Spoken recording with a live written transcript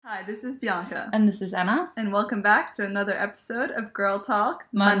Hi, this is Bianca. And this is Anna. And welcome back to another episode of Girl Talk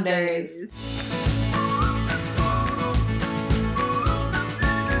Mondays.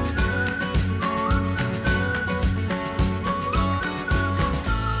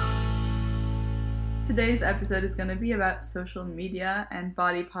 Today's episode is going to be about social media and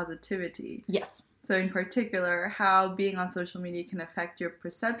body positivity. Yes. So in particular, how being on social media can affect your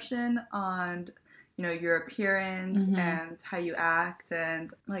perception on, your appearance and how you act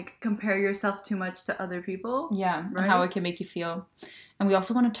and compare yourself too much to other people. Yeah, right? And how it can make you feel. And we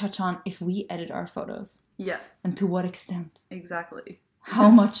also want to touch on if we edit our photos. Yes. And to what extent. Exactly.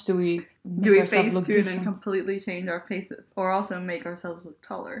 How much do we face tune and completely change our faces? Or also make ourselves look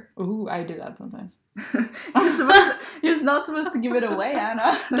taller? Ooh, I do that sometimes. You're not supposed to give it away,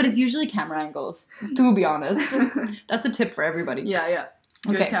 Anna. But it's usually camera angles, to be honest. That's a tip for everybody. Yeah.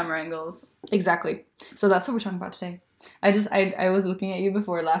 Good camera angles. Exactly. So that's what we're talking about today. I was looking at you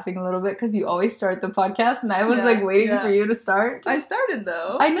before laughing a little bit because you always start the podcast and I was waiting for you to start. I started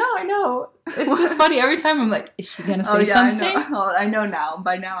though. I know. It's just funny. Every time I'm like, is she going to say something? I know now.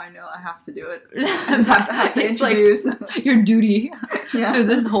 By now I know I have to do it. I have to introduce. Like your duty to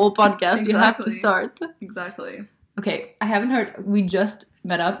this whole podcast. Exactly. You have to start. Exactly. Okay, I haven't heard. We just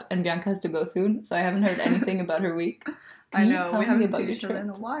met up and Bianca has to go soon, so I haven't heard anything about her week. I know, we haven't seen each other in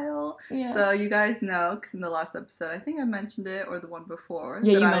a while. Yeah. So you guys know, because in the last episode, I think I mentioned it, or the one before,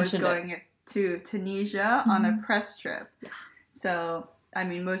 that I mentioned was going to Tunisia on a press trip. Yeah. So,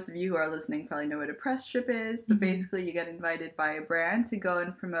 most of you who are listening probably know what a press trip is, but basically you get invited by a brand to go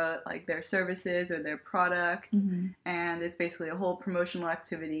and promote their services or their product, and it's basically a whole promotional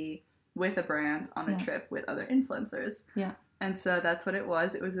activity with a brand on a trip with other influencers. Yeah. And so that's what it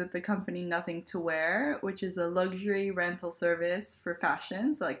was. It was with the company Nothing to Wear, which is a luxury rental service for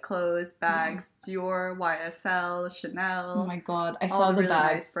fashion. So clothes, bags, Dior, YSL, Chanel. Oh my god, I saw all the really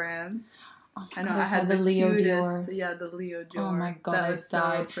bags. Nice brands. Oh I know, god, I had the Leo cutest, Dior. Yeah, the Leo Dior. Oh my god, that I was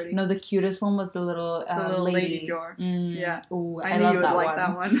died. So pretty. No, the cutest one was the little lady Dior. Yeah. Ooh, I knew love you would like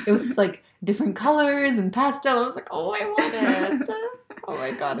that one. It was different colors and pastel. I was like, oh, I want it. Oh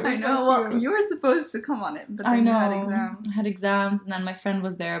my god, it was I know. So cute. Well, you were supposed to come on it, but then I know. you had exams. I had exams, and then my friend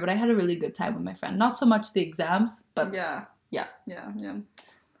was there, but I had a really good time with my friend. Not so much the exams, but yeah. Oh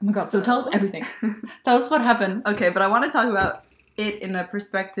my god, so tell us everything. Tell us what happened. Okay, but I want to talk about it in a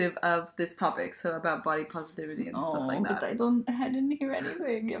perspective of this topic, so about body positivity and stuff like that. But I didn't hear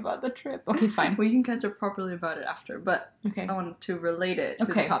anything about the trip. Okay, fine. We can catch up properly about it after, but I wanted to relate it to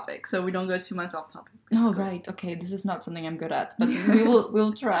the topic, so we don't go too much off topic. Oh, right. Okay, this is not something I'm good at, but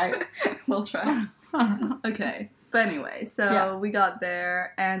we'll try. We'll try. Okay. But anyway, so we got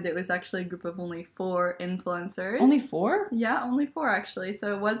there, and it was actually a group of only 4 influencers. Only 4? Yeah, only 4 actually.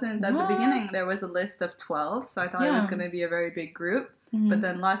 So it wasn't, at the beginning, there was a list of 12, so I thought it was going to be a very big group. But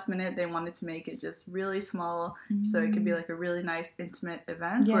then last minute, they wanted to make it just really small, so it could be a really nice, intimate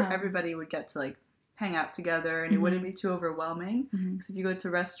event where everybody would get to hang out together, and it wouldn't be too overwhelming. Because if you go to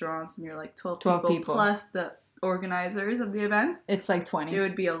restaurants and you're 12 people plus the organizers of the event, it's 20. It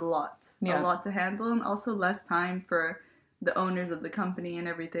would be a lot to handle, and also less time for the owners of the company and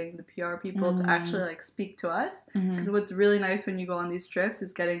everything, the PR people, to actually speak to us. Because what's really nice when you go on these trips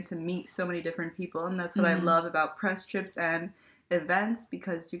is getting to meet so many different people, and that's what I love about press trips and events,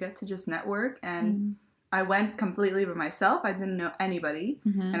 because you get to just network. And I went completely by myself. I didn't know anybody,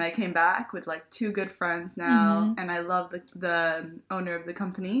 and I came back with 2 good friends now, and I love the owner of the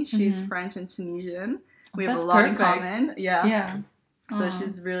company. She's French and Tunisian. We have a lot in common. Yeah. So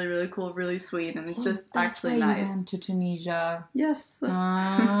she's really, really cool, really sweet, and it's just actually nice. You went to Tunisia. Yes.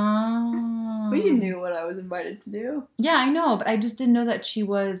 Well, you knew what I was invited to do. Yeah, I know, but I just didn't know that she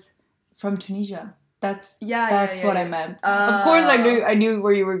was from Tunisia. That's what I meant. Of course, I knew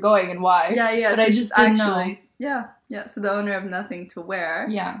where you were going and why. Yeah. But so I just didn't know. Yeah. So the owner of Nothing to Wear.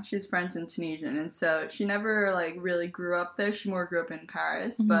 Yeah. She's French and Tunisian, and so she never really grew up there. She more grew up in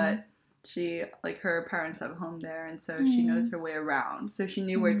Paris, but she her parents have a home there, and so she knows her way around. So she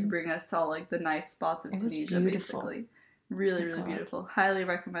knew where to bring us to all the nice spots of Tunisia, basically. Really, really beautiful. Highly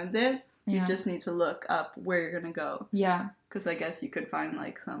recommend it. You just need to look up where you're gonna go. Yeah. Because I guess you could find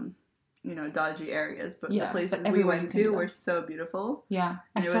some dodgy areas, but the Yeah, places but we went to were so beautiful. Yeah.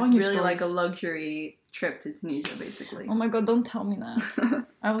 And it was really a luxury trip to Tunisia, basically. Oh my god, don't tell me that.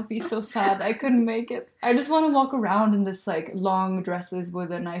 I would be so sad. I couldn't make it. I just want to walk around in this long dresses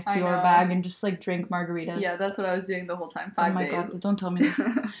with a nice Dior bag and just drink margaritas. Yeah, that's what I was doing the whole time. 5 days. Oh my god, don't tell me this.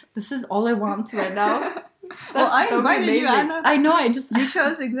 This is all I want right now. Well, I invited you, Anna. I know, you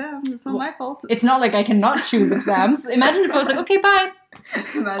chose exams. It's not my fault. It's not I cannot choose exams. Imagine if I was okay, bye.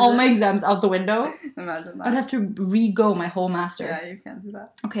 All my exams out the window. Imagine that. I'd have to re-go my whole master. Yeah, you can't do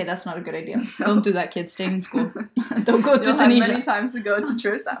that. Okay, that's not a good idea. No. Don't do that, kids. Stay in school. Don't go to Tunisia. You'll have many times to go to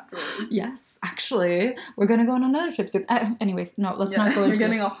trips afterwards. Yes, actually, we're gonna go on another trip soon. Anyways, no, let's not go into You're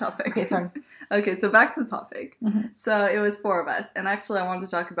getting off topic. Okay, sorry. Okay, so back to the topic. Mm-hmm. So it was 4 of us, and actually I wanted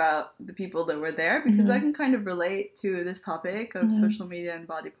to talk about the people that were there because I can kind of relate to this topic of social media and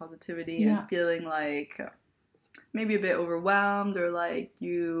body positivity and feeling like maybe a bit overwhelmed or like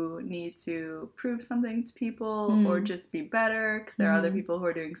you need to prove something to people or just be better because there are other people who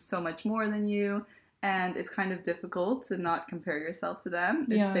are doing so much more than you, and it's kind of difficult to not compare yourself to them.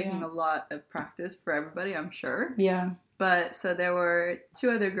 It's taking a lot of practice for everybody, I'm sure. Yeah. But so there were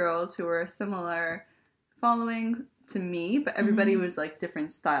 2 other girls who were similar following to me, but everybody was like different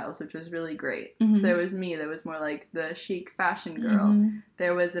styles, which was really great. So there was me that was more like the chic fashion girl.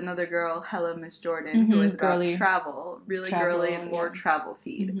 There was another girl, Hello Miss Jordan, who was about travel, really girly and more travel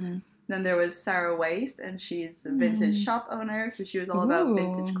feed. Then there was Sarah Waste, and she's a vintage shop owner, so she was all about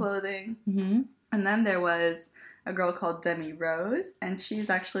vintage clothing. And then there was a girl called Demi Rose, and she's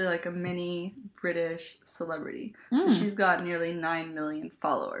actually like a mini British celebrity. So she's got nearly 9 million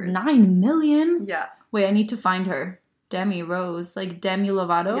followers. 9 million? Yeah. Wait, I need to find her. Demi Rose, like Demi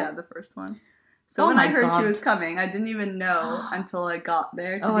Lovato? Yeah, the first one. So when I heard she was coming, I didn't even know until I got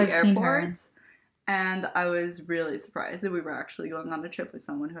there to the airport. And I was really surprised that we were actually going on a trip with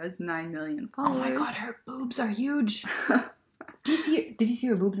someone who has 9 million followers. Oh my god, her boobs are huge. Did you see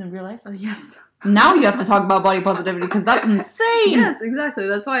her boobs in real life? Yes. Now you have to talk about body positivity because that's insane. Yes, exactly.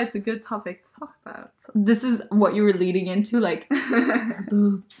 That's why it's a good topic to talk about. This is what you were leading into, like,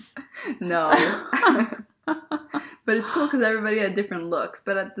 boobs. No. But it's cool because everybody had different looks,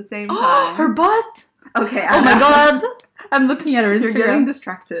 but at the same time... her butt! Okay, oh my god! I'm looking at her Instagram. You're getting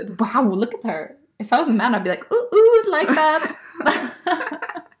distracted. Wow, look at her. If I was a man, I'd be like, ooh, like that.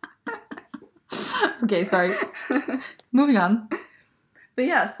 Okay, sorry. Moving on. But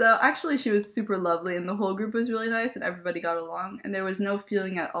yeah, so actually she was super lovely, and the whole group was really nice, and everybody got along, and there was no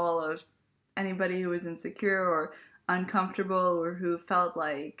feeling at all of anybody who was insecure or uncomfortable or who felt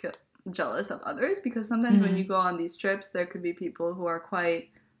like jealous of others, because sometimes when you go on these trips, there could be people who are quite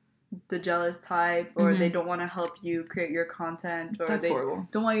the jealous type, or they don't want to help you create your content, or That's horrible.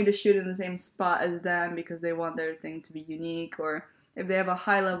 Don't want you to shoot in the same spot as them because they want their thing to be unique, or if they have a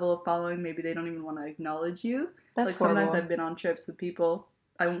high level of following, maybe they don't even want to acknowledge you. That's like horrible. Sometimes I've been on trips with people,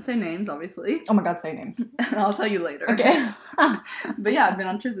 I won't say names, obviously. Oh my god, say names. I'll tell you later. Okay. But yeah, I've been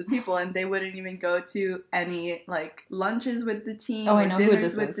on trips with people, and they wouldn't even go to any, like, lunches with the team or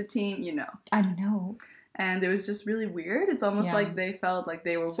dinners with the team, you know. I know. And it was just really weird. It's almost like they felt like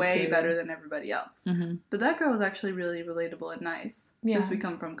they were way better than everybody else. But that girl was actually really relatable and nice. Yeah. Just we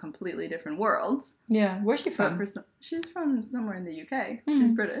come from completely different worlds. Yeah. Where's she from? She's from somewhere in the UK.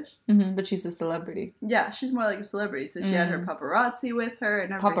 She's British. But she's a celebrity. Yeah, she's more like a celebrity. So she had her paparazzi with her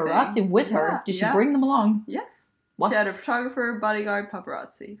and everything. Paparazzi with her? Did she bring them along? Yes. What? She had a photographer, bodyguard,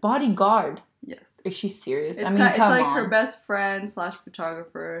 paparazzi. Bodyguard? Yes. Is she serious? It's like her best friend /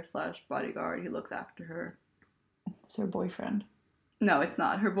 photographer / bodyguard. He looks after her. It's her boyfriend. No, it's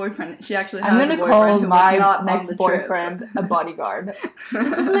not. Her boyfriend, she actually has I'm going to call my next boyfriend a bodyguard.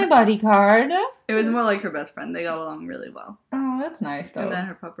 This is my bodyguard. It was more like her best friend. They got along really well. Oh, that's nice, though. And then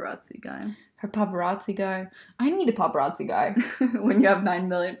her paparazzi guy. Her paparazzi guy. I need a paparazzi guy. When you have 9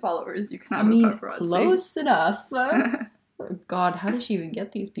 million followers, you can have a paparazzi. Close enough. God, how does she even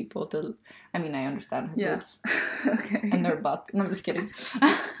get these people to... I mean, I understand her boobs. Okay. And their butt. No, I'm just kidding.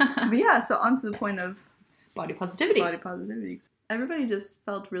 But yeah, so on to the point of... Body positivity. Everybody just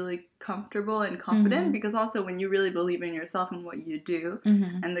felt really comfortable and confident because also when you really believe in yourself and what you do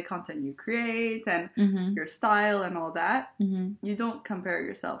and the content you create and your style and all that, you don't compare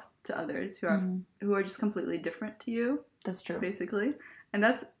yourself to others who are just completely different to you. That's true. Basically. And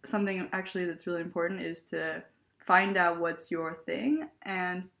that's something actually that's really important, is to find out what's your thing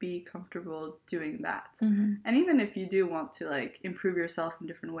and be comfortable doing that. And even if you do want to, like, improve yourself in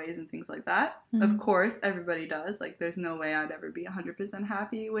different ways and things like that, of course, everybody does. Like, there's no way I'd ever be 100%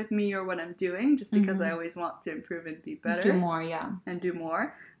 happy with me or what I'm doing, just because I always want to improve and be better. Do more, yeah. And do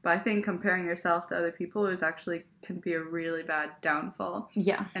more. But I think comparing yourself to other people can be a really bad downfall.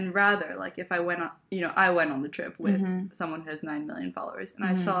 Yeah. And rather, like, if I went on the trip with someone who has 9 million followers, and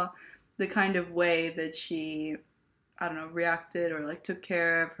I saw the kind of way that she... I don't know, reacted or, like, took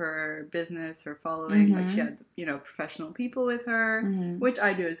care of her business, her following. Like, she had, professional people with her, which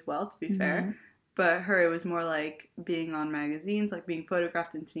I do as well, to be fair. But it was more like being on magazines, like being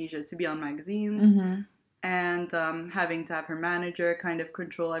photographed in Tunisia to be on magazines. and having to have her manager kind of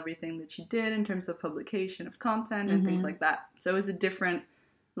control everything that she did in terms of publication of content and things like that. So it was a different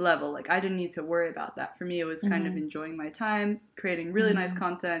level. Like, I didn't need to worry about that. For me, it was kind of enjoying my time, creating really nice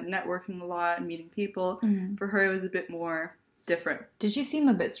content, networking a lot, meeting people. For her, it was a bit more different. Did she seem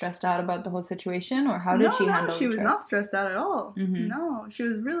a bit stressed out about the whole situation, or how did she handle it? No, she was not stressed out at all. No, she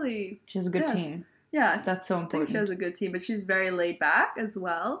was really... She has a good team. Yeah. That's so important. I think she has a good team, but she's very laid back as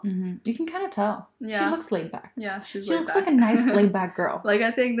well. You can kind of tell. Yeah. She looks laid back. Yeah, she looks like a nice laid back girl. Like, I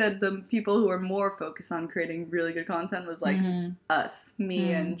think that the people who are more focused on creating really good content was like us,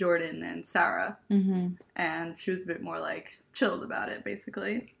 me and Jordan and Sarah. And she was a bit more like chilled about it,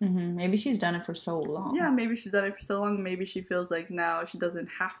 basically. Maybe she's done it for so long. Yeah, maybe she's done it for so long. Maybe she feels like now she doesn't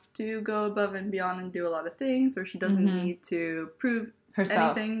have to go above and beyond and do a lot of things, or she doesn't need to prove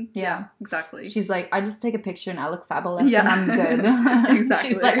herself. Anything. Yeah, exactly. She's like, I just take a picture and I look fabulous and I'm good.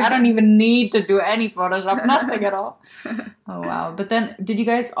 Exactly. She's like, I don't even need to do any Photoshop, nothing at all. Oh, wow. But then, did you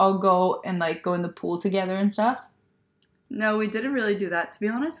guys all go and like go in the pool together and stuff? No, we didn't really do that. To be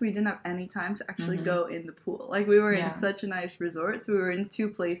honest, we didn't have any time to actually go in the pool. Like, we were in such a nice resort, so we were in two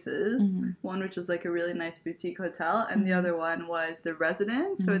places. One which is like a really nice boutique hotel, and the other one was the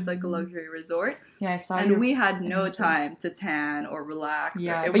Residence, so it's like a luxury resort. Yeah, I saw. And we had no time to tan or relax.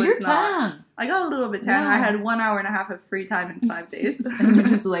 Yeah, but you're tan. I got a little bit tan. I had 1 hour and a half of free time in 5 days. And you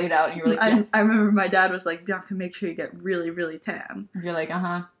just laid out and you were like, yes. I remember my dad was like, Bianca, make sure you get really, really tan. You're like,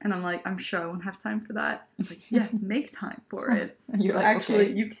 uh-huh. And I'm like, I'm sure I won't have time for that. He's like, yes, make time for it. You're like, actually,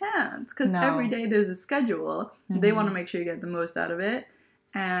 okay. You can't. Because every day there's a schedule. They want to make sure you get the most out of it.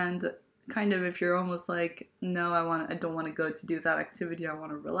 And kind of if you're almost like, no, I don't want to go to do that activity, I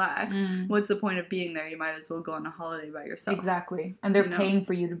want to relax. What's the point of being there? You might as well go on a holiday by yourself. Exactly. And they're paying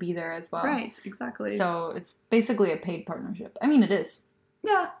for you to be there as well. Right, exactly. So it's basically a paid partnership. I mean, it is.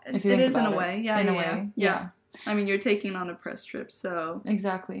 Yeah, it is in a way. Yeah, in a way. Yeah. I mean, you're taking on a press trip, so...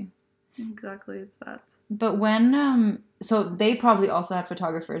 Exactly, it's that. But when, so they probably also had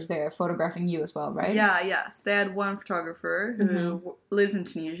photographers there photographing you as well, right? Yeah, yes. They had one photographer who lives in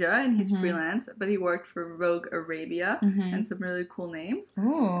Tunisia, and he's freelance, but he worked for Vogue Arabia, and some really cool names.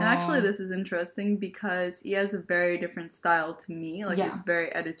 Ooh. And actually, this is interesting because he has a very different style to me. Like, it's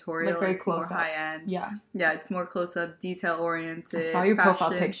very editorial, like very it's more high-end. Yeah, it's more close-up, detail-oriented, I saw your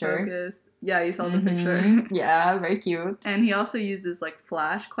profile picture. Focused. Yeah, you saw the picture. Yeah, very cute. And he also uses, like,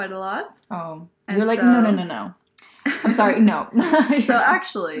 Flash quite a lot. Oh. And you're like, no. I'm sorry, no. So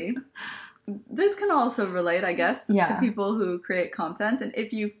actually, this can also relate, I guess, to people who create content. And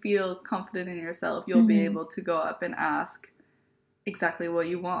if you feel confident in yourself, you'll be able to go up and ask exactly what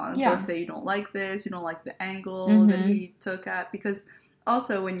you want. Or say you don't like this, you don't like the angle that he took at. Because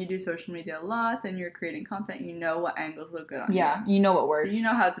also, when you do social media a lot and you're creating content, you know what angles look good on you. Yeah, you know what works. So you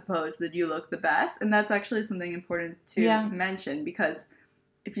know how to pose that you look the best. And that's actually something important to mention, because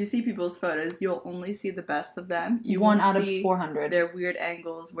if you see people's photos, you'll only see the best of them. You One won't out of see 400. their weird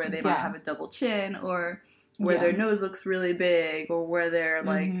angles where they might have a double chin, or where their nose looks really big, or where they're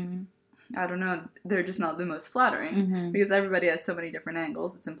like, I don't know, they're just not the most flattering. Because everybody has so many different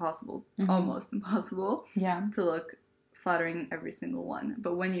angles, it's impossible, almost impossible, to look flattering in every single one.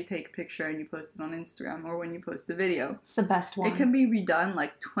 But when you take a picture and you post it on Instagram, or when you post a video, it's the best one. It can be redone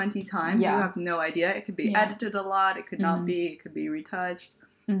like 20 times. You have no idea. It could be edited a lot. It could not be. It could be retouched.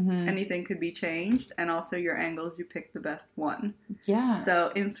 Anything could be changed. And also your angles, you pick the best one. Yeah.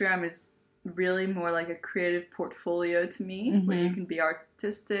 So Instagram is really more like a creative portfolio to me, where you can be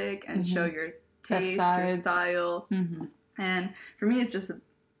artistic and show your taste, your style. And for me, it's just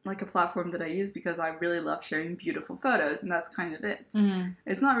like a platform that I use because I really love sharing beautiful photos, and that's kind of it.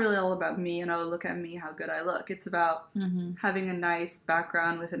 It's not really all about me and, oh, look at me, how good I look. It's about having a nice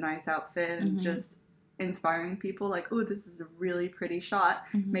background with a nice outfit and just inspiring people, like, oh, this is a really pretty shot.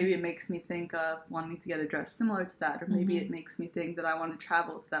 Maybe it makes me think of wanting to get a dress similar to that, or maybe it makes me think that I want to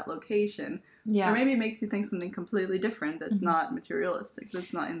travel to that location. Or maybe it makes you think something completely different that's not materialistic,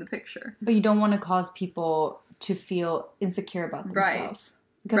 that's not in the picture. But you don't want to cause people to feel insecure about themselves.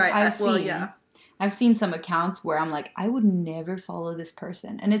 Because I've seen some accounts where I'm like, I would never follow this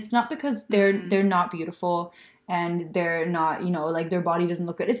person. And it's not because they're not beautiful and they're not, like their body doesn't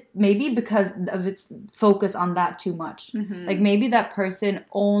look good. It's maybe because of its focus on that too much. Like maybe that person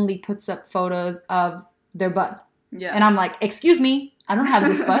only puts up photos of their butt. Yeah. And I'm like, excuse me, I don't have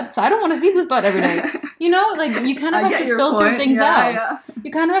this butt, so I don't want to see this butt every day. Like you kind of have to filter things out. Yeah.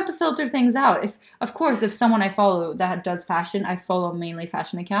 You kind of have to filter things out. If someone I follow that does fashion, I follow mainly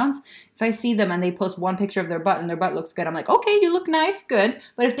fashion accounts. If I see them and they post one picture of their butt and their butt looks good, I'm like, okay, you look nice, good.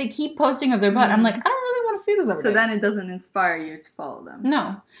 But if they keep posting of their butt, I'm like, I don't really want to see this every day. So then it doesn't inspire you to follow them.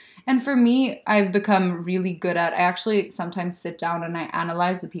 No. And for me, I've become really good at, I actually sometimes sit down and I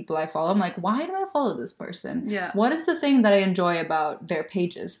analyze the people I follow. I'm like, why do I follow this person? Yeah. What is the thing that I enjoy about their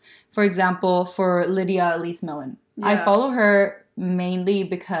pages? For example, for Lydia Elise Millen. Yeah. I follow her mainly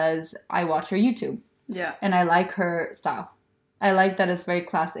because I watch her YouTube. Yeah. And I like her style. I like that it's very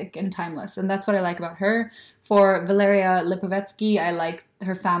classic and timeless. And that's what I like about her. For Valeria Lipovetsky, I like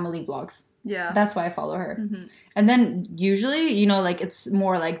her family vlogs. Yeah. That's why I follow her. Mm-hmm. And then usually, it's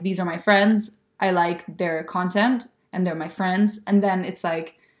more like, these are my friends. I like their content and they're my friends. And then it's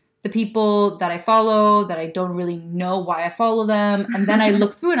like the people that I follow that I don't really know why I follow them. And then I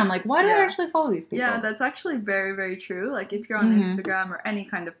look through and I'm like, why do I actually follow these people? Yeah, that's actually very, very true. Like if you're on Instagram or any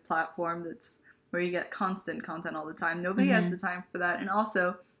kind of platform that's where you get constant content all the time, nobody has the time for that. And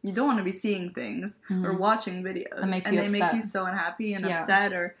also, you don't want to be seeing things or watching videos. And they make you so unhappy and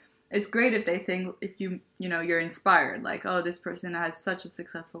upset. Or it's great if they think, if you're inspired, like, oh, this person has such a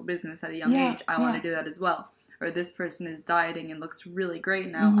successful business at a young age, I want to do that as well. Or this person is dieting and looks really great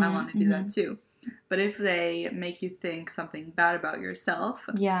now, I want to do that too. But if they make you think something bad about yourself,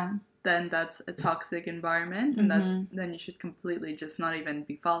 then that's a toxic environment, and then you should completely just not even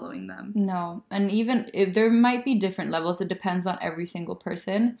be following them. No, and even if there might be different levels, it depends on every single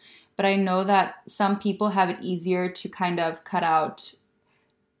person. But I know that some people have it easier to kind of cut out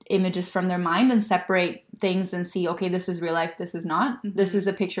images from their mind and separate things and see, okay, this is real life, this is not. Mm-hmm. This is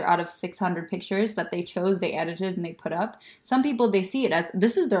a picture out of 600 pictures that they chose, they edited, and they put up. Some people, they see it as,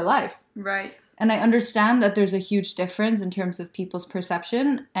 this is their life. Right. And I understand that there's a huge difference in terms of people's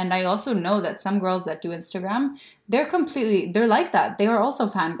perception. And I also know that some girls that do Instagram, they're like that. They are also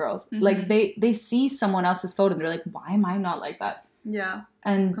fangirls. Mm-hmm. Like, they see someone else's photo and they're like, why am I not like that? Yeah,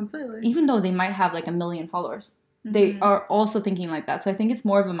 and completely. Even though they might have like 1 million followers. They are also thinking like that. So I think it's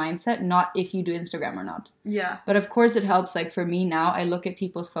more of a mindset, not if you do Instagram or not. Yeah. But of course it helps. Like for me now, I look at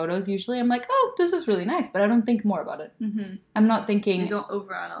people's photos. Usually I'm like, oh, this is really nice. But I don't think more about it. Mm-hmm. I'm not thinking. You don't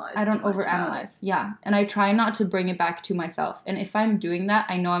overanalyze. I don't overanalyze. Yeah. And I try not to bring it back to myself. And if I'm doing that,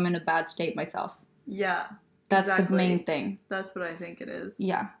 I know I'm in a bad state myself. Yeah. That's exactly the main thing. That's what I think it is.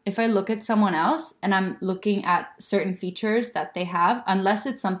 Yeah. If I look at someone else and I'm looking at certain features that they have, unless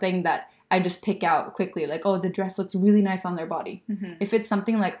it's something that I just pick out quickly, like, oh, the dress looks really nice on their body. Mm-hmm. If it's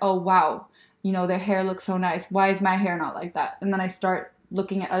something like, oh, wow, their hair looks so nice. Why is my hair not like that? And then I start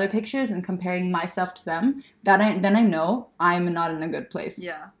looking at other pictures and comparing myself to them. Then I know I'm not in a good place.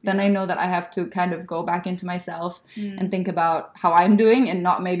 Yeah. Then I know that I have to kind of go back into myself and think about how I'm doing and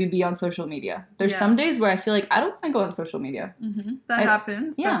not maybe be on social media. There's some days where I feel like I don't want to go on social media. Mm-hmm. That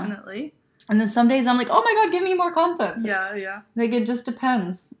happens, definitely. And then some days I'm like, oh my God, give me more content. Yeah. Like, it just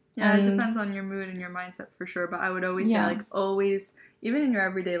depends. Yeah, it depends on your mood and your mindset for sure. But I would always say, like, always, even in your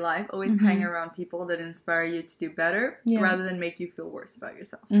everyday life, always hang around people that inspire you to do better rather than make you feel worse about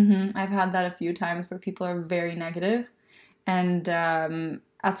yourself. Mm-hmm. I've had that a few times where people are very negative. And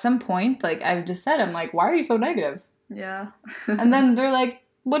at some point, like, I've just said, I'm like, why are you so negative? Yeah. And then they're like,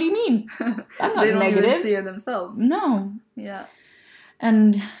 what do you mean? I'm not they don't negative. Even see it themselves. No. Yeah.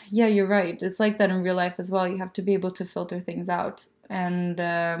 And yeah, you're right. It's like that in real life as well. You have to be able to filter things out. And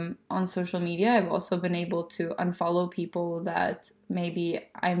on social media, I've also been able to unfollow people that maybe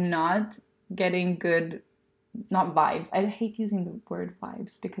I'm not getting good, not vibes. I hate using the word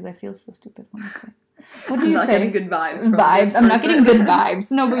vibes because I feel so stupid when I say. What do you say? I'm not getting good vibes. Vibes. I'm not getting good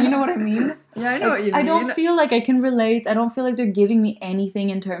vibes. No, but you know what I mean? Yeah, I know what you mean. I don't feel like I can relate. I don't feel like they're giving me anything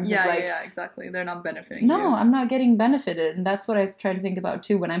in terms of like... Yeah, exactly. They're not benefiting you. No, I'm not getting benefited. And that's what I try to think about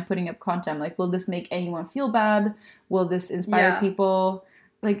too when I'm putting up content. Like, will this make anyone feel bad? Will this inspire people?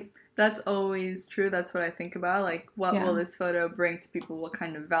 Like... That's always true. That's what I think about. Like, what will this photo bring to people? What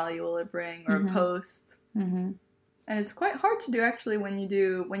kind of value will it bring? Or post? Mm-hmm. And it's quite hard to do, actually, when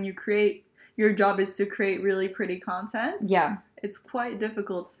you create... Your job is to create really pretty content. Yeah. It's quite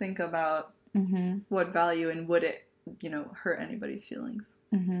difficult to think about what value and would it, hurt anybody's feelings.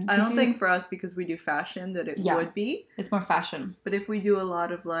 Mm-hmm. I don't think for us, because we do fashion, that it would be. It's more fashion. But if we do a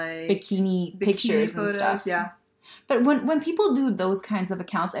lot of like... Bikini pictures photos, and stuff. Yeah. But when people do those kinds of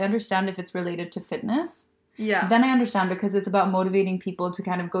accounts, I understand if it's related to fitness. Yeah. Then I understand because it's about motivating people to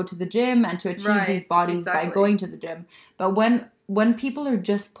kind of go to the gym and to achieve these bodies by going to the gym. But when people are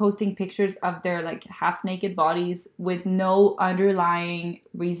just posting pictures of their like half naked bodies with no underlying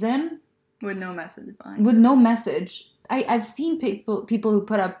reason, with no message behind, with no message, I've seen people who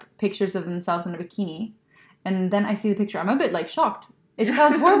put up pictures of themselves in a bikini, and then I see the picture, I'm a bit like shocked. It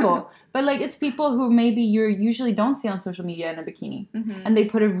sounds horrible. But, like, it's people who maybe you usually don't see on social media in a bikini. Mm-hmm. And they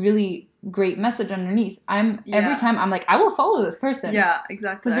put a really great message underneath. Every time I'm like, I will follow this person. Yeah,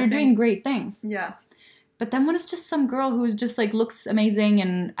 exactly. Because they're doing great things. Yeah. But then when it's just some girl who just, like, looks amazing,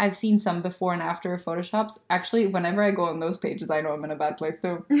 and I've seen some before and after Photoshops, actually, whenever I go on those pages, I know I'm in a bad place,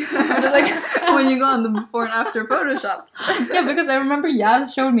 too. When you go on the before and after Photoshops. Yeah, because I remember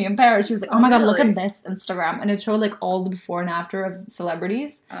Yaz showed me in Paris. She was like, oh my God, look at this Instagram. And it showed, like, all the before and after of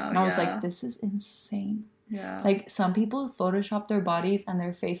celebrities. And I was like, this is insane. Yeah. Like, some people Photoshop their bodies and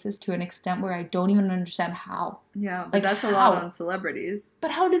their faces to an extent where I don't even understand how. Yeah, but like, that's a lot on celebrities. But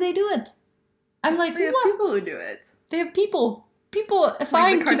how do they do it? I'm like, they have people who do it. They have people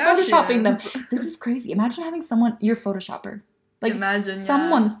assigned to photoshopping them. This is crazy. Imagine having someone, you're a photoshopper. Like,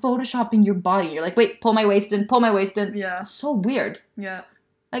 someone photoshopping your body. You're like, wait, pull my waist in. Yeah. So weird. Yeah.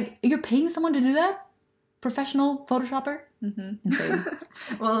 Like, you're paying someone to do that? Professional photoshopper? Mm-hmm. Insane.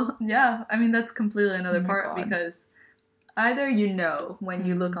 Well, yeah. I mean, that's completely another part because either when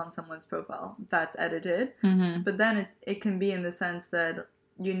you look on someone's profile, that's edited. Mm-hmm. But then it can be in the sense that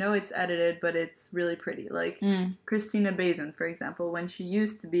it's edited, but it's really pretty. Like Christina Bazin, for example, when she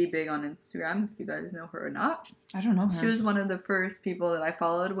used to be big on Instagram, if you guys know her or not. I don't know her. She was one of the first people that I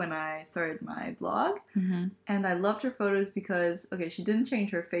followed when I started my blog. Mm-hmm. And I loved her photos because, she didn't change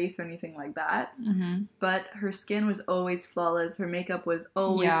her face or anything like that. Mm-hmm. But her skin was always flawless. Her makeup was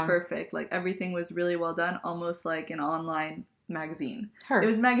always perfect. Like, everything was really well done, almost like an online magazine. It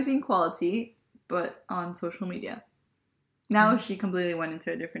was magazine quality, but on social media. Now she completely went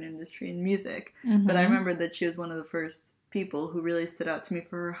into a different industry in music. Mm-hmm. But I remember that she was one of the first people who really stood out to me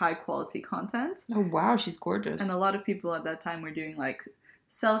for her high quality content. Oh, wow. She's gorgeous. And a lot of people at that time were doing like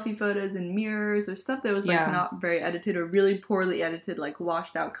selfie photos in mirrors or stuff that was like not very edited or really poorly edited, like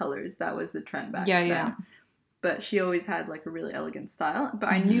washed out colors. That was the trend back then. Yeah. But she always had like a really elegant style.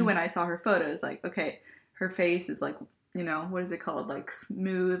 But I knew when I saw her photos, like, okay, her face is like, what is it called? Like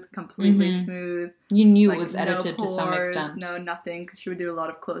smooth, completely smooth. You knew it was edited to some extent. No, nothing, because she would do a lot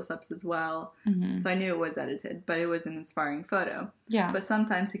of close-ups as well. Mm-hmm. So I knew it was edited, but it was an inspiring photo. Yeah. But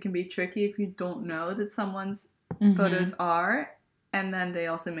sometimes it can be tricky if you don't know that someone's photos are, and then they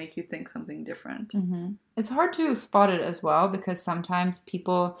also make you think something different. Mm-hmm. It's hard to spot it as well, because sometimes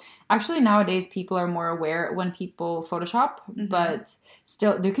nowadays people are more aware when people Photoshop, but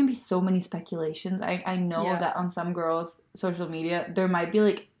still there can be so many speculations. I know that on some girls' social media, there might be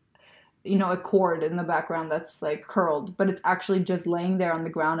like, a cord in the background that's like curled, but it's actually just laying there on the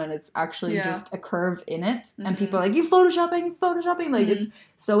ground and it's actually just a curve in it. Mm-hmm. And people are like, you photoshopping. Like, it's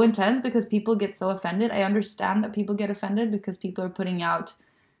so intense because people get so offended. I understand that people get offended because people are putting out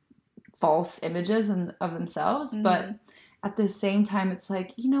false images of themselves. But at the same time, it's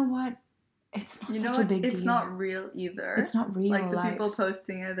like, you know what? It's not such a big deal. It's not real either. It's not real. Like, the people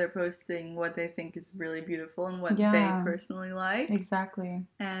posting it, they're posting what they think is really beautiful and what they personally like. Exactly.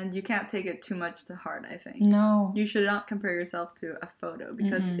 And you can't take it too much to heart, I think. No. You should not compare yourself to a photo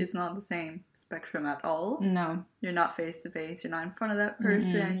because it's not the same spectrum at all. No. You're not face to face. You're not in front of that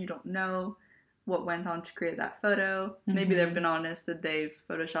person. You don't know what went on to create that photo. Maybe they've been honest that they've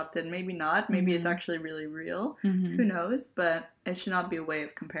photoshopped it, maybe not. Maybe it's actually really real. Who knows? But it should not be a way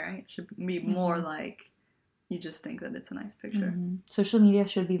of comparing. It should be more like you just think that it's a nice picture. Social media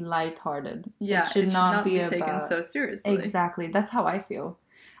should be lighthearted. Yeah, it should not be taken so seriously. Exactly. That's how I feel.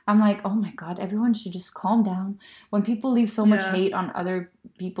 I'm like, oh my God, everyone should just calm down. When people leave so much hate on other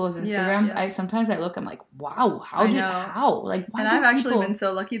people's Instagrams, I look, I'm like, wow, how? Like, why? And I've actually been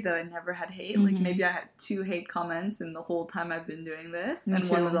so lucky that I never had hate. Like, maybe I had 2 hate comments in the whole time I've been doing this. And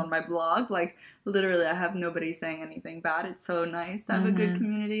one was on my blog. Like, literally, I have nobody saying anything bad. It's so nice to have a good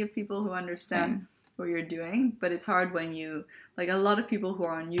community of people who understand what you're doing. But it's hard when you, like, a lot of people who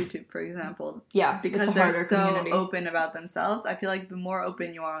are on YouTube, for example, because they're so open about themselves. I feel like the more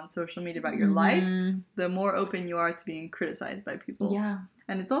open you are on social media about your life, the more open you are to being criticized by people.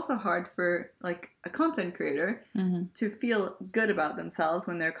 And it's also hard for, like, a content creator to feel good about themselves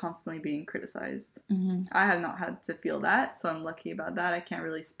when they're constantly being criticized. I have not had to feel that, so I'm lucky about that. I can't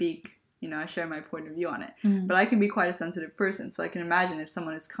really speak, I share my point of view on it. But I can be quite a sensitive person, so I can imagine if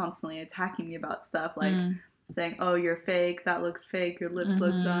someone is constantly attacking me about stuff, like saying, oh, you're fake, that looks fake, your lips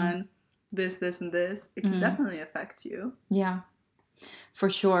look done, this, and this, it can definitely affect you. Yeah, for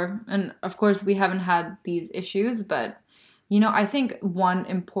sure. And of course, we haven't had these issues, but, I think one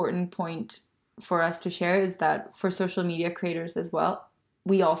important point for us to share is that for social media creators as well,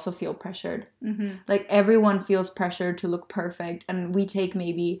 we also feel pressured. Like, everyone feels pressured to look perfect, and we take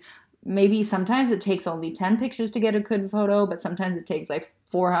maybe maybe sometimes it takes only 10 pictures to get a good photo, but sometimes it takes like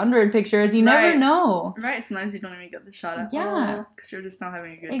 400 pictures. You never know. Right. Sometimes you don't even get the shot at all because you're just not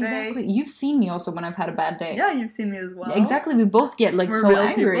having a good day. Exactly. You've seen me also when I've had a bad day. Yeah, you've seen me as well. Exactly. We both get like we're so real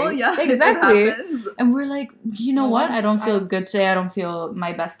angry. People. Yeah, exactly. It happens. And we're like, you know what? I don't feel good today. I don't feel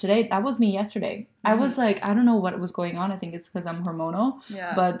my best today. That was me yesterday. I was like, I don't know what was going on. I think it's because I'm hormonal.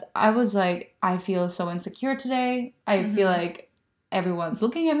 Yeah. But I was like, I feel so insecure today. I feel like everyone's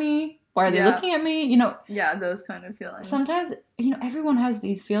looking at me. Why are they looking at me? You know. Yeah, those kind of feelings. Sometimes, everyone has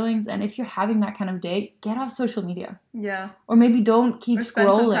these feelings. And if you're having that kind of day, get off social media. Yeah. Or maybe don't keep scrolling.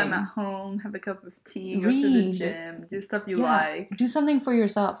 Spend some time at home, have a cup of tea, go to the gym, do stuff you like. Do something for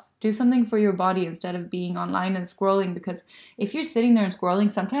yourself. Do something for your body instead of being online and scrolling. Because if you're sitting there and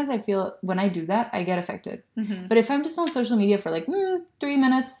scrolling, sometimes I feel when I do that, I get affected. Mm-hmm. But if I'm just on social media for like 3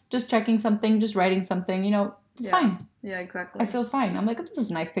 minutes, just checking something, just writing something, it's fine. Yeah, exactly. I feel fine. I'm like, this is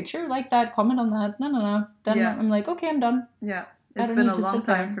a nice picture. Like that. Comment on that. No. Then I'm like, okay, I'm done. Yeah. It's been a long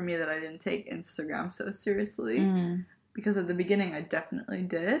time for me that I didn't take Instagram so seriously. Mm-hmm. Because at the beginning I definitely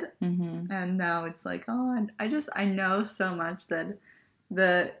did. Mm-hmm. And now it's like, I know so much that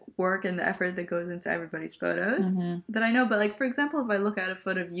the work and the effort that goes into everybody's photos that I know. But like, for example, if I look at a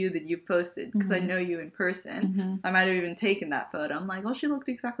photo of you that you've posted, because I know you in person, I might have even taken that photo. I'm like, she looked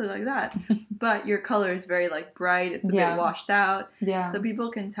exactly like that. But your color is very like bright. It's a bit washed out. Yeah. So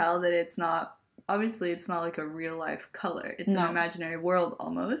people can tell that it's not, obviously it's not like a real life color. It's an imaginary world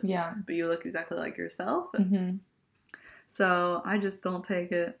almost. Yeah. But you look exactly like yourself. So I just don't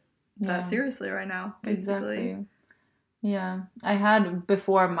take it that seriously right now, basically. Exactly. Yeah. I had,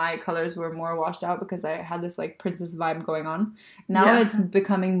 before my colors were more washed out because I had this like princess vibe going on. Now it's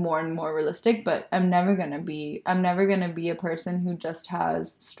becoming more and more realistic, but I'm never going to be a person who just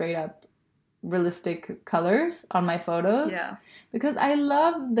has straight up realistic colors on my photos. Yeah. Because I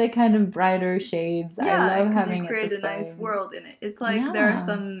love the kind of brighter shades. Yeah, I love having you create a nice world in it. It's like there are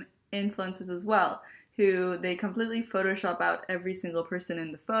some influencers as well who they completely Photoshop out every single person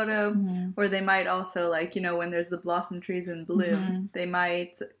in the photo, or they might also like, when there's the blossom trees in bloom, they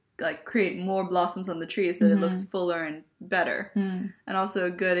might like create more blossoms on the trees so that it looks fuller and better. And also a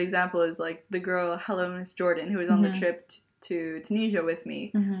good example is like the girl Hello Miss Jordan, who was on the trip to Tunisia with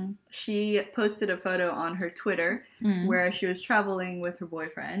me. She posted a photo on her Twitter where she was traveling with her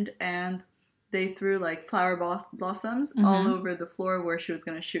boyfriend, and they threw like flower blossoms all over the floor where she was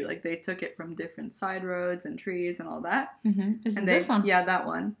going to shoot. Like they took it from different side roads and trees and all that. Is it this one? Yeah, that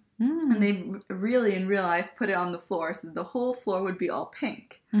one. And they really, in real life, put it on the floor so that the whole floor would be all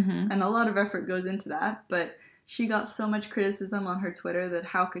pink. And a lot of effort goes into that. But she got so much criticism on her Twitter that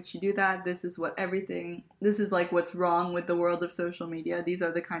how could she do that? This is like what's wrong with the world of social media. These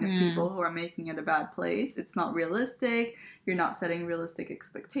are the kind of people who are making it a bad place. It's not realistic. You're not setting realistic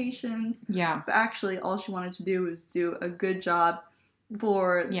expectations. Yeah. But actually, all she wanted to do was do a good job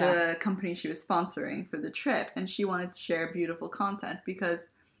for the company she was sponsoring for the trip. And she wanted to share beautiful content because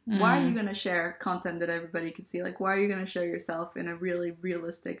why are you going to share content that everybody could see? Like, why are you going to show yourself in a really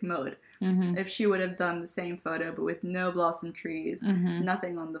realistic mode? If she would have done the same photo but with no blossom trees,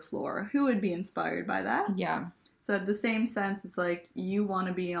 nothing on the floor, who would be inspired by that? Yeah. So at the same sense, it's like you want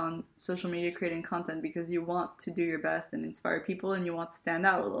to be on social media creating content because you want to do your best and inspire people and you want to stand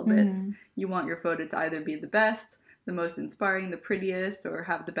out a little bit. You want your photo to either be the best, the most inspiring, the prettiest, or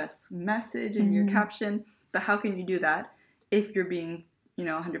have the best message in your caption. But how can you do that if you're being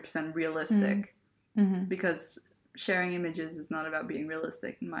 100% realistic? Because sharing images is not about being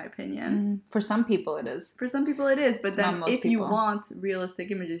realistic, in my opinion. For some people it is. But then if you want realistic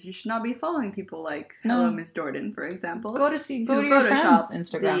images, you should not be following people like Hello Miss Jordan, for example. Go to your friend's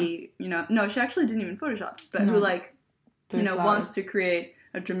Instagram. No, she actually didn't even Photoshop, but who wants to create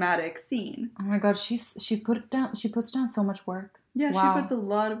a dramatic scene. Oh my god, she puts down so much work. Yeah, she puts a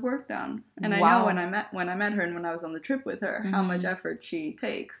lot of work down. And I know when I met her and when I was on the trip with her, how much effort she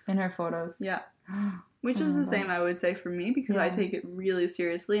takes. In her photos. Yeah. Which is the same, I would say, for me, because I take it really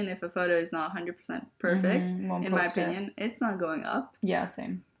seriously. And if a photo is not 100% perfect, in my opinion, it's not going up. Yeah,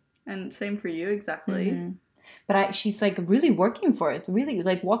 same. And same for you, exactly. But she's like really working for it. Really,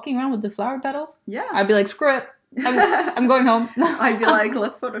 like walking around with the flower petals. Yeah. I'd be like, screw it. I'm going home. I'd be like,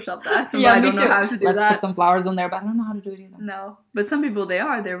 let's Photoshop that. Yeah, I don't know how to do that. Let's put some flowers on there, but I don't know how to do it either. No. But some people,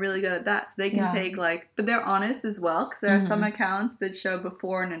 they're really good at that. So they can take but they're honest as well, because there are some accounts that show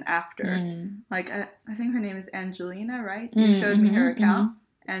before and an after. Like, I think her name is Angelina, right? You showed me her account.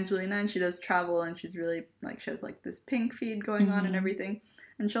 Angelina, and she does travel, and she's really, like, she has, like, this pink feed going on and everything.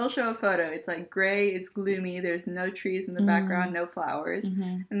 And she'll show a photo. It's like gray, it's gloomy, there's no trees in the background, no flowers.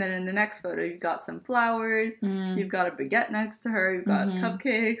 And then in the next photo, you've got some flowers, you've got a baguette next to her, you've got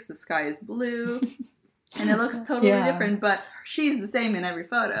cupcakes, the sky is blue. And it looks totally different, but she's the same in every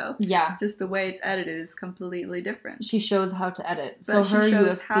photo. Yeah. Just the way it's edited is completely different. She shows how to edit. But so her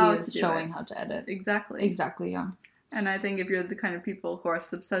USP is showing how to edit. Exactly. Exactly, yeah. And I think if you're the kind of people who are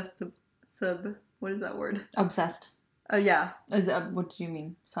what is that word? Obsessed. Yeah. What do you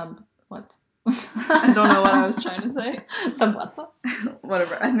mean? What? I don't know what I was trying to say. What?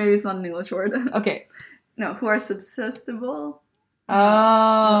 Whatever. Maybe it's not an English word. Okay. No, who are susceptible.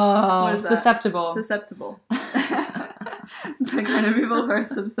 Oh, what is that? Susceptible. The kind of people who are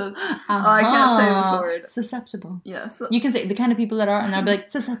susceptible. Oh, I can't say this word. Susceptible. Yes. You can say the kind of people that are, and I'll be like,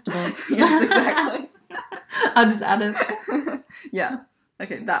 susceptible. Yes, exactly. I'll just add it. Yeah.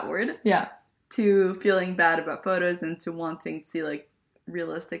 Okay, that word. Yeah. To feeling bad about photos and to wanting to see, like,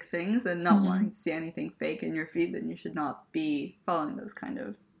 realistic things and not wanting to see anything fake in your feed, then you should not be following those kind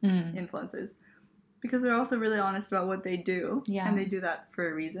of influencers. Because they're also really honest about what they do. Yeah. And they do that for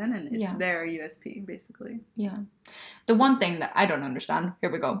a reason. And it's their USP, basically. Yeah. The one thing that I don't understand,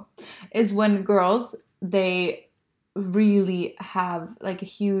 here we go, is when girls, they really have, like, a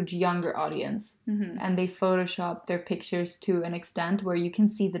huge younger audience. And they Photoshop their pictures to an extent where you can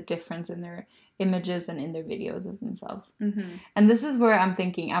see the difference in their images and in their videos of themselves. And this is where I'm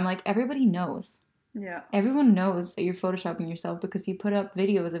thinking, I'm like, everybody knows. Yeah. Everyone knows that you're Photoshopping yourself because you put up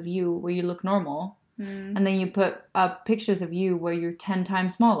videos of you where you look normal. And then you put up pictures of you where you're 10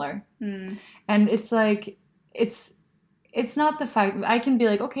 times smaller. And it's like, it's not the fact, I can be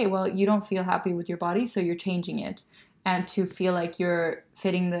like, okay, well, you don't feel happy with your body, so you're changing it. And to feel like you're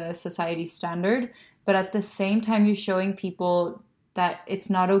fitting the society standard. But at the same time, you're showing people that it's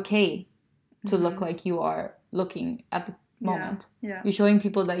not okay to look like you are looking at the moment. Yeah. You're showing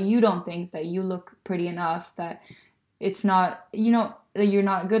people that you don't think that you look pretty enough, that it's not, that you're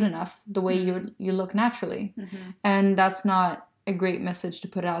not good enough the way you look naturally. And that's not a great message to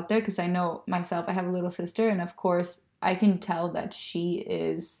put out there, because I know myself, I have a little sister, and of course I can tell that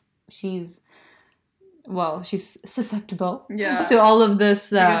she's susceptible to all of this.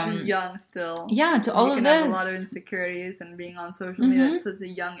 Because she's young still. Yeah, to all of this. You can have a lot of insecurities and being on social media at such a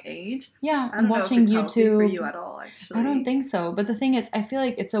young age. Yeah, and watching YouTube. For you at all, actually. I don't think so. But the thing is, I feel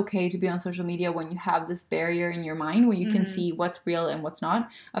like it's okay to be on social media when you have this barrier in your mind where you can see what's real and what's not.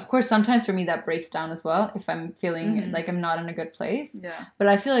 Of course, sometimes for me that breaks down as well if I'm feeling like I'm not in a good place. Yeah. But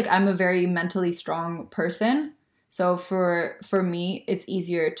I feel like I'm a very mentally strong person. So for me, it's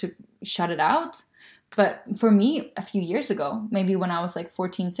easier to shut it out. But for me, a few years ago, maybe when I was like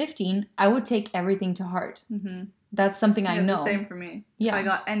 14, 15, I would take everything to heart. That's something I know. The same for me. Yeah. If I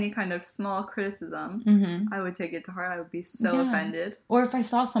got any kind of small criticism, I would take it to heart. I would be so offended. Or if I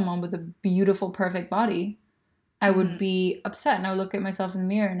saw someone with a beautiful, perfect body, I would be upset. And I would look at myself in the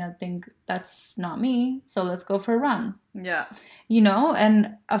mirror and I'd think, that's not me. So let's go for a run. Yeah.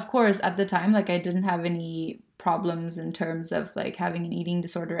 And of course, at the time, like, I didn't have any problems in terms of like having an eating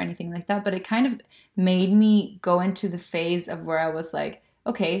disorder or anything like that, but it kind of made me go into the phase of where I was like,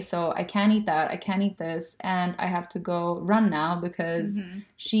 okay, so I can't eat that, I can't eat this, and I have to go run now because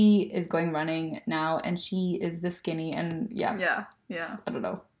she is going running now and she is this skinny, and I don't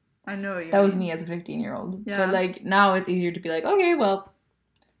know. I know you. That was me as a 15-year-old. Yeah. But like now it's easier to be like, okay, well,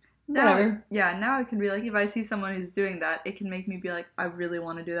 whatever. Now it can be like, if I see someone who's doing that, it can make me be like, I really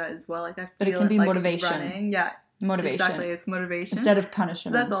want to do that as well. Like, I feel but it can be like motivation. Running. Yeah. Motivation. Exactly, it's motivation. Instead of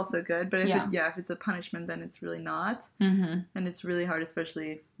punishment. So that's also good. But if it's a punishment, then it's really not. And it's really hard,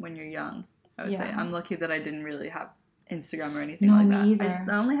 especially when you're young, I would say. I'm lucky that I didn't really have Instagram or anything like that. Either.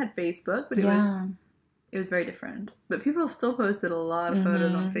 I only had Facebook, but it was very different. But people still posted a lot of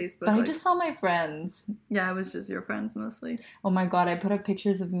photos on Facebook. But I just saw my friends. Yeah, it was just your friends mostly. Oh my god, I put up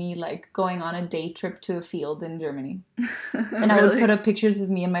pictures of me like going on a day trip to a field in Germany. And I would put up pictures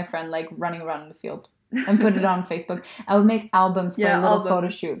of me and my friend like running around in the field. And put it on Facebook. I would make albums for little photo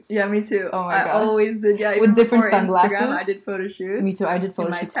shoots. Yeah, me too. Oh my gosh. I always did. Yeah, with different sunglasses. Instagram, I did photo shoots. Me too. I did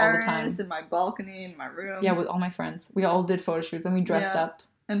photo shoots all the time. In my balcony, in my room. Yeah, with all my friends. We all did photo shoots and we dressed up.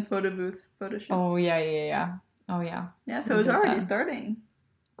 And photo booth photo shoots. Oh yeah. Oh yeah. Yeah, so it was already starting.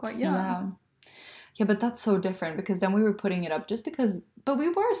 Quite young. Yeah. Yeah, but that's so different because then we were putting it up just because... But we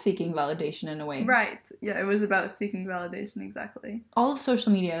were seeking validation in a way. Right. Yeah, it was about seeking validation, exactly. All of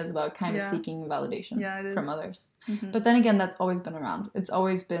social media is about kind of seeking validation from others. But then again, that's always been around. It's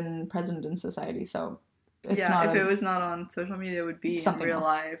always been present in society, so... It's not if it was not on social media, it would be in real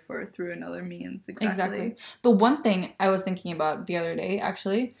life or through another means. Exactly. But one thing I was thinking about the other day,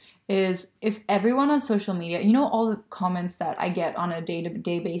 actually, is if everyone on social media, you know, all the comments that I get on a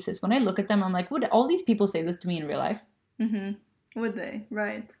day-to-day basis, when I look at them, I'm like, would all these people say this to me in real life? Would they?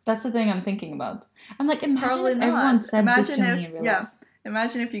 Right. That's the thing I'm thinking about. I'm like, imagine if everyone said this to me in real life.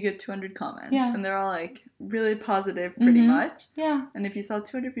 Imagine if you get 200 comments and they're all like really positive pretty much. Yeah. And if you saw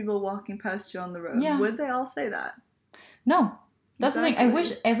 200 people walking past you on the road, would they all say that? No. That's the thing. I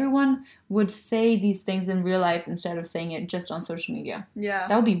wish everyone would say these things in real life instead of saying it just on social media. Yeah.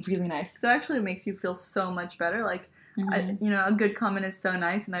 That would be really nice. So it actually makes you feel so much better. Like, a good comment is so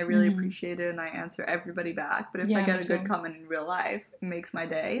nice and I really appreciate it and I answer everybody back. But if I get a good comment in real life, it makes my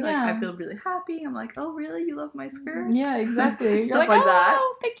day. Like, I feel really happy. I'm like, oh, really? You love my skirt? Yeah, exactly. Stuff like that.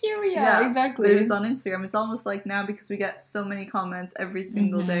 Oh, thank you. Yeah, exactly. But if it's on Instagram, it's almost like now because we get so many comments every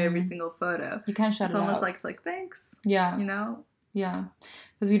single day, every single photo. You can't shut it out. It's like, thanks. Yeah. You know? Yeah,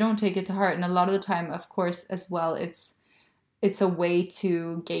 because we don't take it to heart. And a lot of the time, of course, as well, it's a way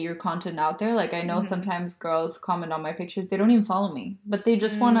to get your content out there. Like, I know sometimes girls comment on my pictures. They don't even follow me. But they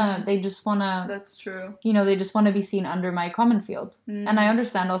just want to... That's true. You know, they just want to be seen under my comment field. And I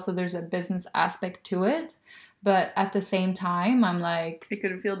understand also there's a business aspect to it. But at the same time, I'm like... It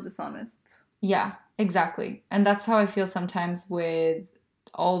could feel dishonest. Yeah, exactly. And that's how I feel sometimes with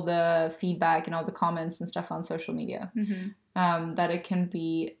all the feedback and all the comments and stuff on social media. That it can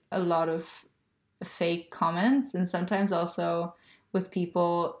be a lot of fake comments, and sometimes also with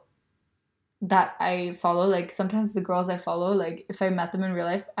people that I follow, like sometimes the girls I follow, like if I met them in real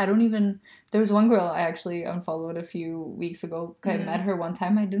life, there was one girl I actually unfollowed a few weeks ago. I met her one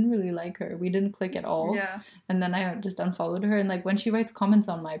time. I didn't really like her. We didn't click at all. Yeah. And then I just unfollowed her. And like when she writes comments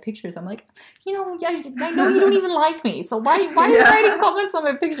on my pictures, I'm like, I know you don't even like me. So why are you writing comments on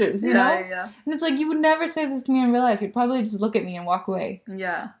my pictures? You know? Yeah. And it's like, you would never say this to me in real life. You'd probably just look at me and walk away.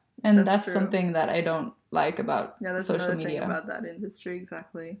 Yeah. And that's something that I don't like about social media. Thing about that industry,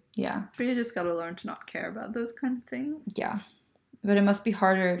 exactly. Yeah. But you just gotta learn to not care about those kind of things. Yeah. But it must be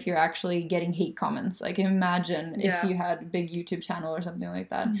harder if you're actually getting hate comments. Like, imagine if you had a big YouTube channel or something like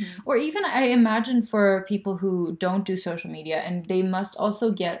that. Or even, I imagine for people who don't do social media, and they must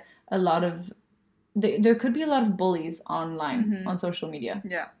also get a lot of... There could be a lot of bullies online on social media.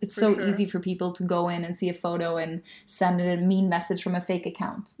 Yeah, it's so easy for people to go in and see a photo and send a mean message from a fake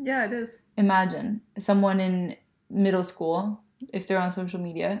account. Yeah, it is. Imagine someone in middle school, if they're on social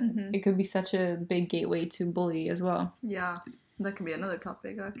media, it could be such a big gateway to bully as well. Yeah, that could be another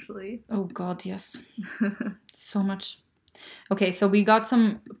topic, actually. Oh, God, yes. So much. Okay, so we got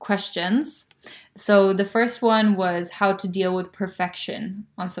some questions. So the first one was how to deal with perfection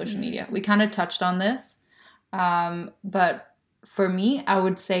on social media. We kind of touched on this. But for me, I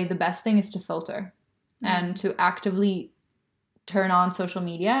would say the best thing is to filter and to actively turn on social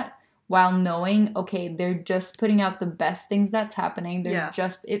media while knowing, okay, they're just putting out the best things that's happening. They're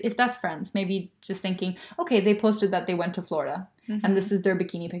just, if that's friends, maybe just thinking, okay, they posted that they went to Florida. And this is their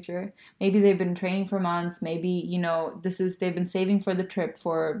bikini picture. Maybe they've been training for months. Maybe, they've been saving for the trip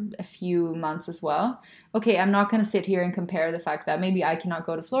for a few months as well. Okay, I'm not going to sit here and compare the fact that maybe I cannot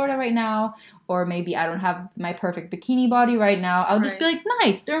go to Florida right now, or maybe I don't have my perfect bikini body right now. I'll just be like,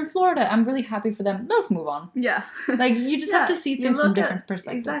 nice, they're in Florida. I'm really happy for them. Let's move on. Yeah. Like, you just have to see things from different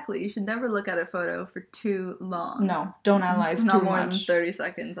perspectives. Exactly. You should never look at a photo for too long. No, don't analyze too much. Not more than 30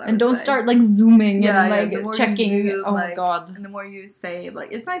 seconds, And don't start, like, zooming and, checking. Zoom, my God. And the more you save,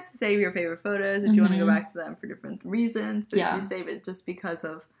 like, it's nice to save your favorite photos if you want to go back to them for different reasons. But if you save it just because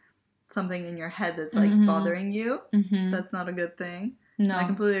of something in your head that's, like, bothering you, that's not a good thing. No. And I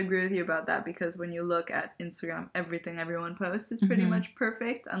completely agree with you about that, because when you look at Instagram, everything everyone posts is pretty much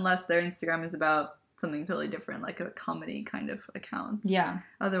perfect, unless their Instagram is about something totally different, like a comedy kind of account. Yeah.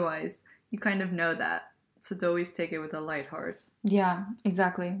 Otherwise, you kind of know that. So to always take it with a light heart. Yeah,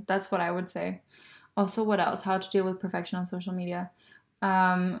 exactly. That's what I would say. Also, what else? How to deal with perfection on social media.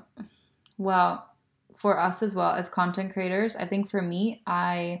 Well, for us as well as content creators, I think for me,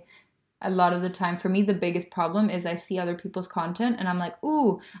 a lot of the time, for me, the biggest problem is I see other people's content and I'm like,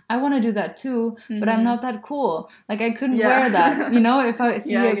 ooh, I want to do that too, but I'm not that cool. Like, I couldn't wear that, if I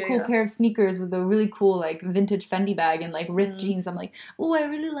see a cool pair of sneakers with a really cool, like, vintage Fendi bag and, like, ripped jeans, I'm like, ooh, I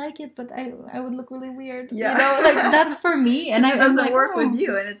really like it, but I would look really weird. Yeah. Like, that's for me. And it doesn't work with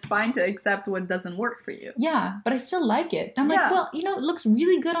you, and it's fine to accept what doesn't work for you. Yeah, but I still like it. I'm like, well, it looks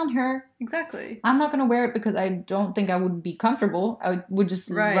really good on her. Exactly. I'm not going to wear it because I don't think I would be comfortable. I would just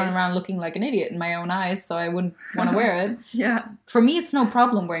run around looking like an idiot in my own eyes, so I wouldn't want to wear it. Yeah. For me, it's no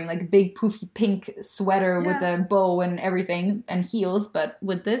problem wearing like a big poofy pink sweater with a bow and everything and heels, but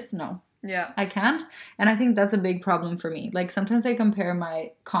with this, no. Yeah. I can't. And I think that's a big problem for me. Like, sometimes I compare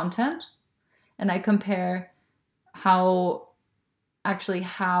my content and I compare how actually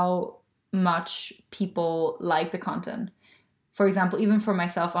how much people like the content. For example, even for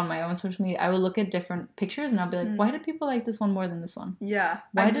myself on my own social media, I will look at different pictures and I'll be like, why do people like this one more than this one? Yeah.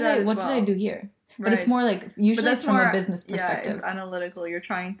 What did I do here? Right. But it's more like, usually it's from a business perspective. Yeah, it's analytical. You're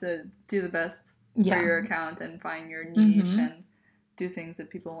trying to do the best for your account and find your niche and do things that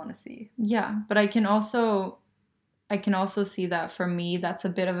people want to see. Yeah, but I can also see that for me, that's a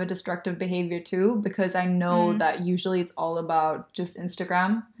bit of a destructive behavior too, because I know that usually it's all about just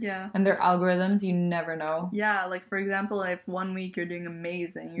Instagram. Yeah. And their algorithms, you never know. Yeah, like for example, if one week you're doing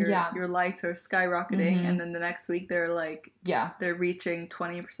amazing, your likes are skyrocketing, and then the next week they're like, they're reaching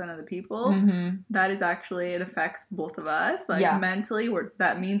 20% of the people. That is actually, it affects both of us. Like mentally,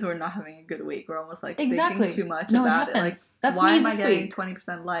 that means we're not having a good week. We're almost like thinking too much about it. Like, that's why am I getting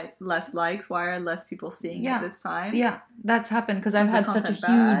 20% less likes? Why are less people seeing it this time? Yeah, that's happened because I've had such a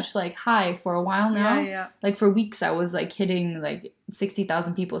huge like high for a while now. Yeah. Like for weeks I was like hitting like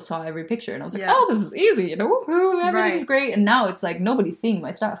 60,000 people saw every picture and I was like, oh, this is easy, you know, woohoo, everything's great. And now it's like nobody's seeing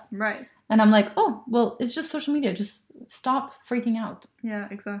my stuff. Right. And I'm like, oh, well, it's just social media. Just stop freaking out. Yeah,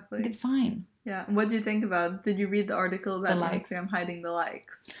 exactly. Like, it's fine. Yeah. What do you think about, did you read the article about Instagram hiding the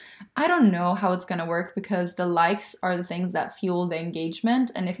likes? I don't know how it's going to work because the likes are the things that fuel the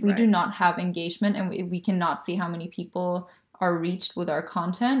engagement. And if we do not have engagement and if we cannot see how many people are reached with our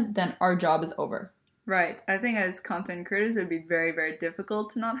content, then our job is over. Right. I think as content creators, it would be very, very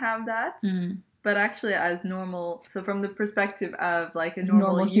difficult to not have that. But actually as normal, so from the perspective of like a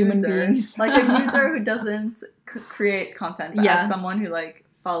normal human user, beings. like a user who doesn't create content, but as someone who like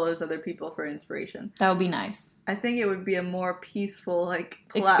follows other people for inspiration. That would be nice. I think it would be a more peaceful like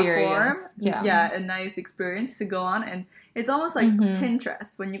platform. Yeah, a nice experience to go on. And it's almost like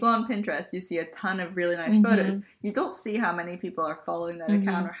Pinterest. When you go on Pinterest, you see a ton of really nice photos. You don't see how many people are following that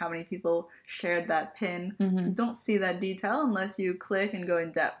account or how many people shared that pin. You don't see that detail unless you click and go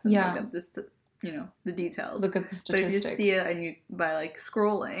in depth and look at this, you know, the details. Look at the statistics. But if you see it and you by like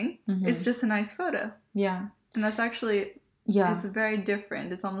scrolling, it's just a nice photo. Yeah. And that's actually... Yeah. It's very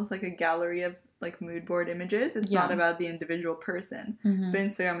different. It's almost like a gallery of like mood board images. It's not about the individual person. But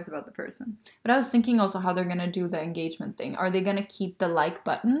Instagram is about the person. But I was thinking also how they're going to do the engagement thing. Are they going to keep the like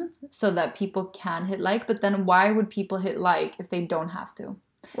button so that people can hit like? But then why would people hit like if they don't have to?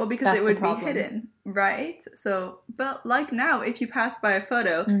 Well, because it would be hidden, right? So, but like now, if you pass by a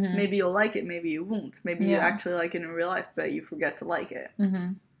photo, maybe you'll like it, maybe you won't. Maybe you actually like it in real life, but you forget to like it.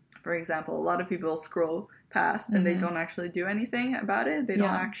 For example, a lot of people scroll past and they don't actually do anything about it. They don't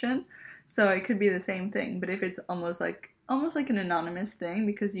action. So it could be the same thing. But if it's almost like an anonymous thing,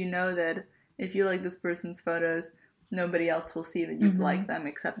 because you know that if you like this person's photos, nobody else will see that you've liked them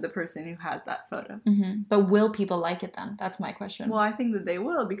except the person who has that photo. But will people like it then? That's my question. Well, I think that they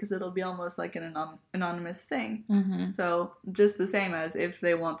will because it'll be almost like an anonymous thing. So just the same as if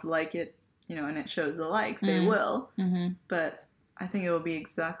they want to like it, you know, and it shows the likes, they will. But... I think it will be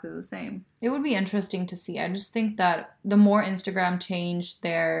exactly the same. It would be interesting to see. I just think that the more Instagram changed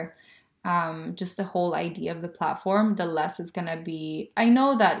their, just the whole idea of the platform, the less it's going to be. I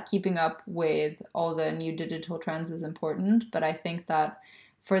know that keeping up with all the new digital trends is important, but I think that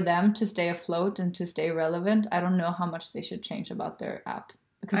for them to stay afloat and to stay relevant, I don't know how much they should change about their app.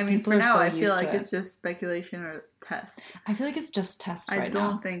 Because I mean, for now, I feel like it's just speculation or test. I feel like it's just test right now. I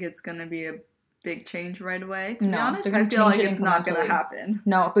don't think it's going to be a big change right away. To be honest, I feel like it's not going to happen.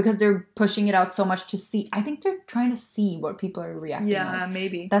 No, because they're pushing it out so much to see. I think they're trying to see what people are reacting to. Yeah,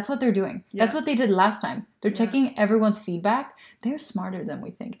 maybe. That's what they're doing. Yeah. That's what they did last time. They're checking everyone's feedback. They're smarter than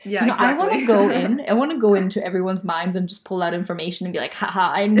we think. Yeah, exactly. I want to go into everyone's minds and just pull out information and be like,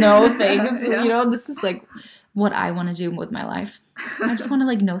 haha, I know things. You know, this is like what I want to do with my life. I just want to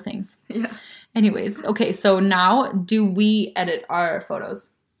like know things. Yeah. Anyways, okay, so now do we edit our photos?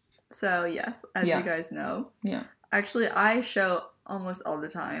 So, yes, as you guys know. Yeah. Actually, I show almost all the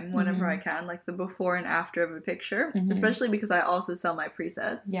time, whenever I can, like the before and after of a picture, especially because I also sell my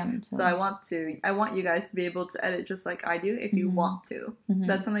presets. Yeah, me too. So I want you guys to be able to edit just like I do if you want to.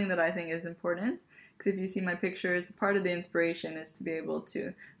 That's something that I think is important. Because if you see my pictures, part of the inspiration is to be able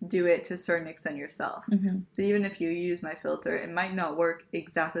to do it to a certain extent yourself. But even if you use my filter, it might not work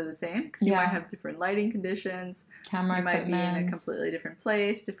exactly the same. Because you might have different lighting conditions. Camera you might be in a completely different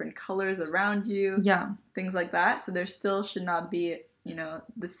place, different colors around you. Yeah. Things like that. So there still should not be, you know,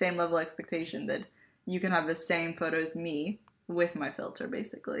 the same level of expectation that you can have the same photo as me with my filter,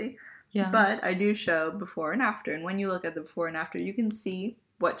 basically. Yeah. But I do show before and after. And when you look at the before and after, you can see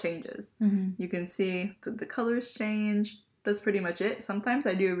what changes. You can see that the colors change. That's pretty much it. Sometimes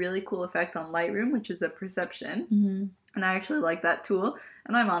I do a really cool effect on Lightroom, which is a perception. And I actually like that tool,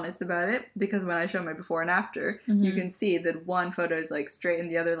 and I'm honest about it, because when I show my before and after, you can see that one photo is like straight and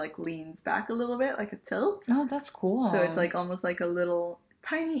the other like leans back a little bit, like a tilt. Oh, that's cool. So it's like almost like a little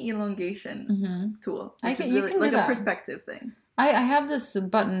tiny elongation tool, which is really like a perspective thing. I have this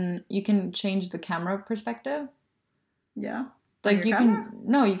button, you can change the camera perspective. Yeah. Like you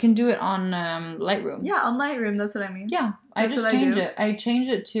can do it on Lightroom. Yeah, on Lightroom, that's what I mean. Yeah, I just change it. I change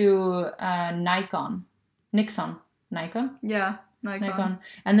it to Nikon. Yeah, Nikon.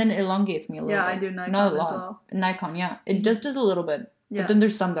 And then it elongates me a little bit. Yeah, I do Nikon as well. Nikon, yeah. It just does a little bit. Yeah. But then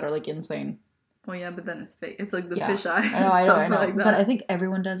there's some that are like insane. Well, yeah, but then it's fake. It's like the fisheye. I know. Like but I think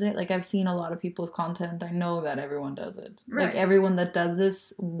everyone does it. Like, I've seen a lot of people's content. I know that everyone does it. Right. Like, everyone that does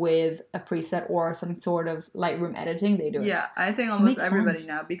this with a preset or some sort of Lightroom editing, they do it. Yeah, I think almost everybody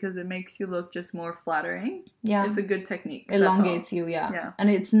now, because it makes you look just more flattering. Yeah. It's a good technique. Elongates you, yeah. And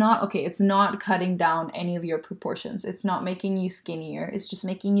it's not cutting down any of your proportions. It's not making you skinnier. It's just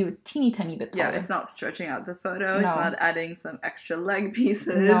making you a teeny tiny bit taller. Yeah, it's not stretching out the photo. No. It's not adding some extra leg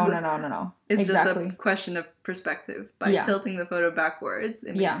pieces. No. It's just a question of perspective. By tilting the photo backwards,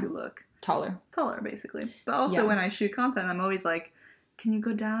 it makes you look taller, basically. But also when I shoot content, I'm always like, can you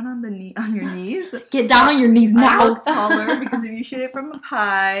go down on your knees? Get down on your knees now. I look taller, because if you shoot it from up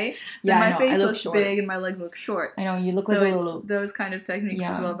high, then my face looks big and my legs look short. I know, you look like a little... those kind of techniques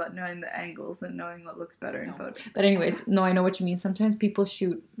as well, about knowing the angles and knowing what looks better in photos. But anyways, no, I know what you mean. Sometimes people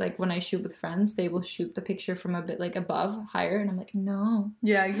shoot, like when I shoot with friends, they will shoot the picture from a bit like above, higher, and I'm like, no.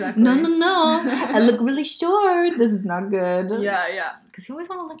 Yeah, exactly. No. I look really short. This is not good. Yeah. Because you always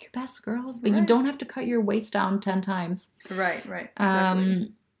want to look your best, girls, but you don't have to cut your waist down 10 times. Right,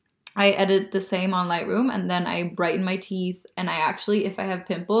 exactly. I edit the same on Lightroom, and then I brighten my teeth, and I actually, if I have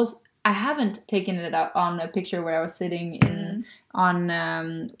pimples, I haven't taken it out on a picture where I was sitting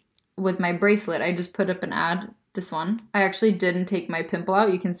with my bracelet. I just put up an ad, this one. I actually didn't take my pimple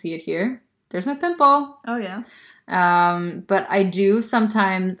out. You can see it here. There's my pimple. Oh, yeah. But I do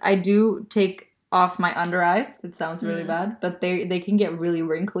take off my under eyes. It sounds really bad, but they can get really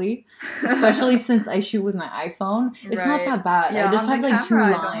wrinkly, especially since I shoot with my iPhone. It's not that bad. Yeah, I just have like 2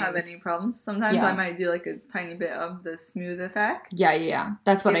 lines. I don't have any problems. Sometimes I might do like a tiny bit of the smooth effect. Yeah.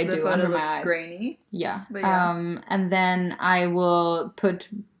 That's what I do under my eyes. Looks grainy. Yeah. And then I will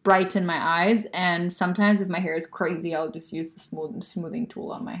brighten my eyes, and sometimes if my hair is crazy, I'll just use the smoothing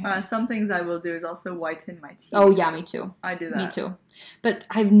tool on my hair. Some things I will do is also whiten my teeth. Oh yeah, me too. I do that. Me too. But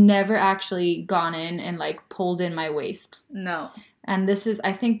I've never actually gone in and like pulled in my waist. No. And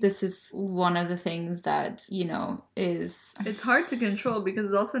I think this is one of the things that, is... It's hard to control, because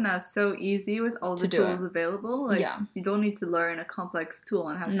it's also now so easy with all the tools available. Like, you don't need to learn a complex tool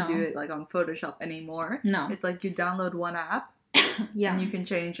on how to do it, like on Photoshop anymore. No. It's like you download one app, and you can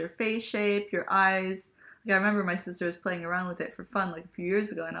change your face shape, your eyes. Like, I remember my sister was playing around with it for fun like a few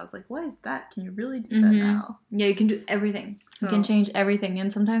years ago, and I was like, what is that? Can you really do that now? Yeah, you can do everything. So, you can change everything,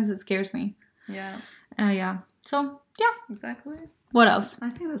 and sometimes it scares me. Yeah. So, yeah. Exactly. What else? I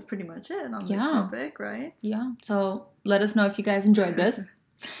think that's pretty much it on this topic, right? Yeah. So, let us know if you guys enjoyed this.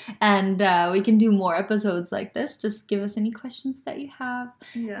 And we can do more episodes like this. Just give us any questions that you have.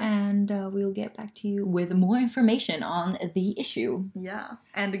 Yeah. And we'll get back to you with more information on the issue. Yeah.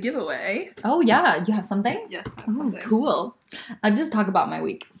 And a giveaway. Oh, yeah. You have something? Yes, I have something. Cool. I'll just talk about my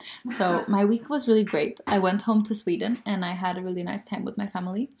week. So my week was really great. I went home to Sweden, and I had a really nice time with my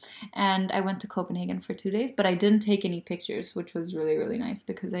family. And I went to Copenhagen for 2 days, but I didn't take any pictures, which was really, really nice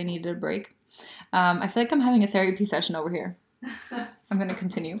because I needed a break. I feel like I'm having a therapy session over here. I'm going to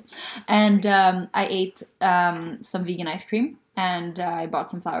continue. And I ate some vegan ice cream, and I bought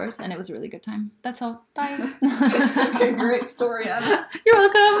some flowers, and it was a really good time. That's all. Bye. Okay, great story, Anna. You're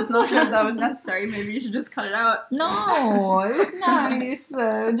welcome. Not sure if that was necessary. Maybe you should just cut it out. No, it was nice.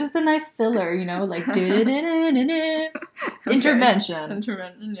 Just a nice filler, like intervention.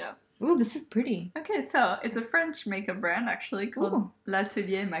 Yeah. Ooh, this is pretty. Okay, so it's a French makeup brand actually called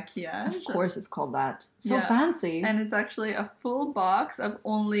L'Atelier Maquillage. Of course it's called that. So fancy. And it's actually a full box of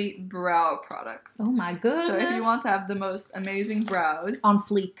only brow products. Oh my goodness. So if you want to have the most amazing brows. On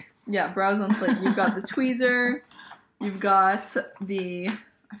fleek. Yeah, brows on fleek. You've got the tweezer. You've got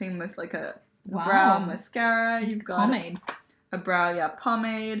I think it's like a brow mascara. You've got pomade. A brow,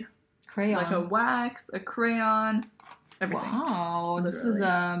 pomade. Crayon. Like a wax, a crayon. Everything. Wow, literally. This is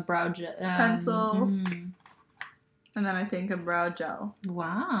a brow gel. Pencil. And then I think a brow gel.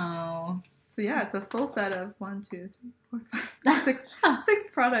 Wow. So yeah, it's a full set of 1, 2, 3, 4, 5, 6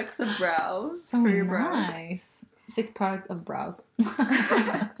 products of brows for your brows. Nice. 6 products of brows.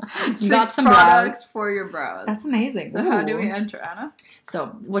 You got some products for your brows. That's amazing. So how do we enter, Anna? So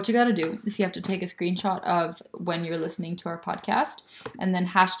what you got to do is you have to take a screenshot of when you're listening to our podcast, and then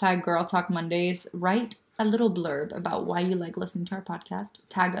hashtag Girl Talk Mondays. Write a little blurb about why you like listening to our podcast.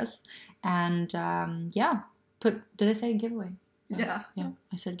 Tag us, and did I say giveaway? Yeah,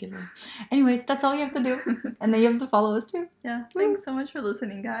 I said giveaway. Anyways, that's all you have to do. And then you have to follow us too. Yeah. Thanks so much for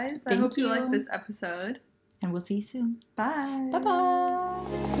listening, guys. I hope you liked this episode. And we'll see you soon. Bye. Bye-bye.